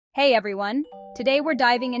Hey everyone! Today we're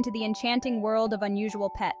diving into the enchanting world of unusual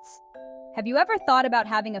pets. Have you ever thought about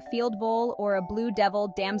having a field vole or a blue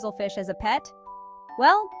devil damselfish as a pet?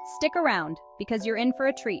 Well, stick around, because you're in for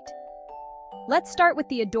a treat. Let's start with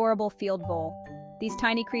the adorable field vole. These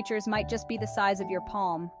tiny creatures might just be the size of your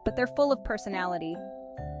palm, but they're full of personality.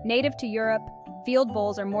 Native to Europe, field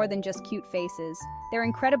voles are more than just cute faces. They're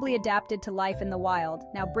incredibly adapted to life in the wild.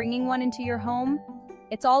 Now, bringing one into your home?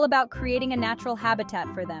 It's all about creating a natural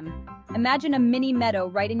habitat for them. Imagine a mini meadow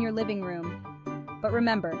right in your living room. But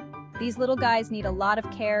remember, these little guys need a lot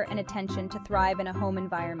of care and attention to thrive in a home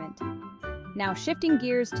environment. Now, shifting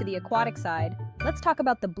gears to the aquatic side, let's talk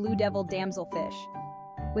about the blue devil damselfish.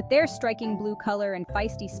 With their striking blue color and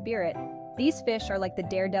feisty spirit, these fish are like the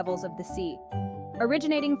daredevils of the sea.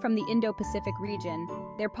 Originating from the Indo-Pacific region,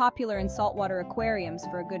 they're popular in saltwater aquariums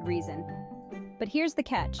for a good reason. But here's the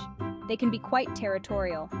catch. They can be quite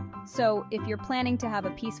territorial. So, if you're planning to have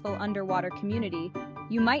a peaceful underwater community,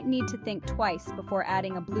 you might need to think twice before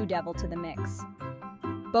adding a blue devil to the mix.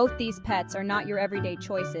 Both these pets are not your everyday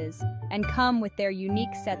choices and come with their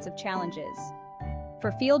unique sets of challenges.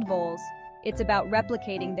 For field voles, it's about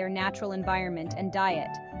replicating their natural environment and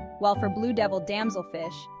diet, while for blue devil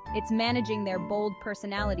damselfish, it's managing their bold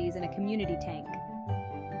personalities in a community tank.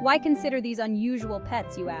 Why consider these unusual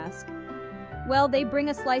pets, you ask? Well, they bring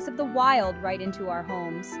a slice of the wild right into our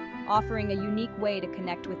homes, offering a unique way to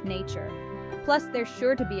connect with nature. Plus, they're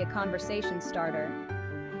sure to be a conversation starter.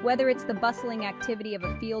 Whether it's the bustling activity of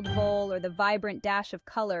a field vole or the vibrant dash of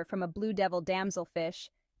color from a blue devil damselfish,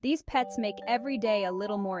 these pets make every day a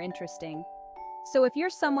little more interesting. So if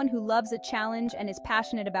you're someone who loves a challenge and is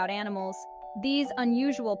passionate about animals, these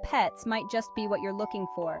unusual pets might just be what you're looking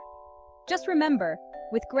for. Just remember,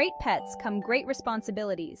 with great pets come great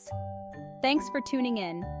responsibilities. Thanks for tuning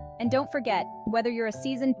in, and don't forget, whether you're a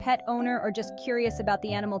seasoned pet owner or just curious about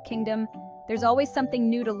the animal kingdom, there's always something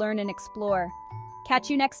new to learn and explore. Catch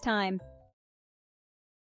you next time!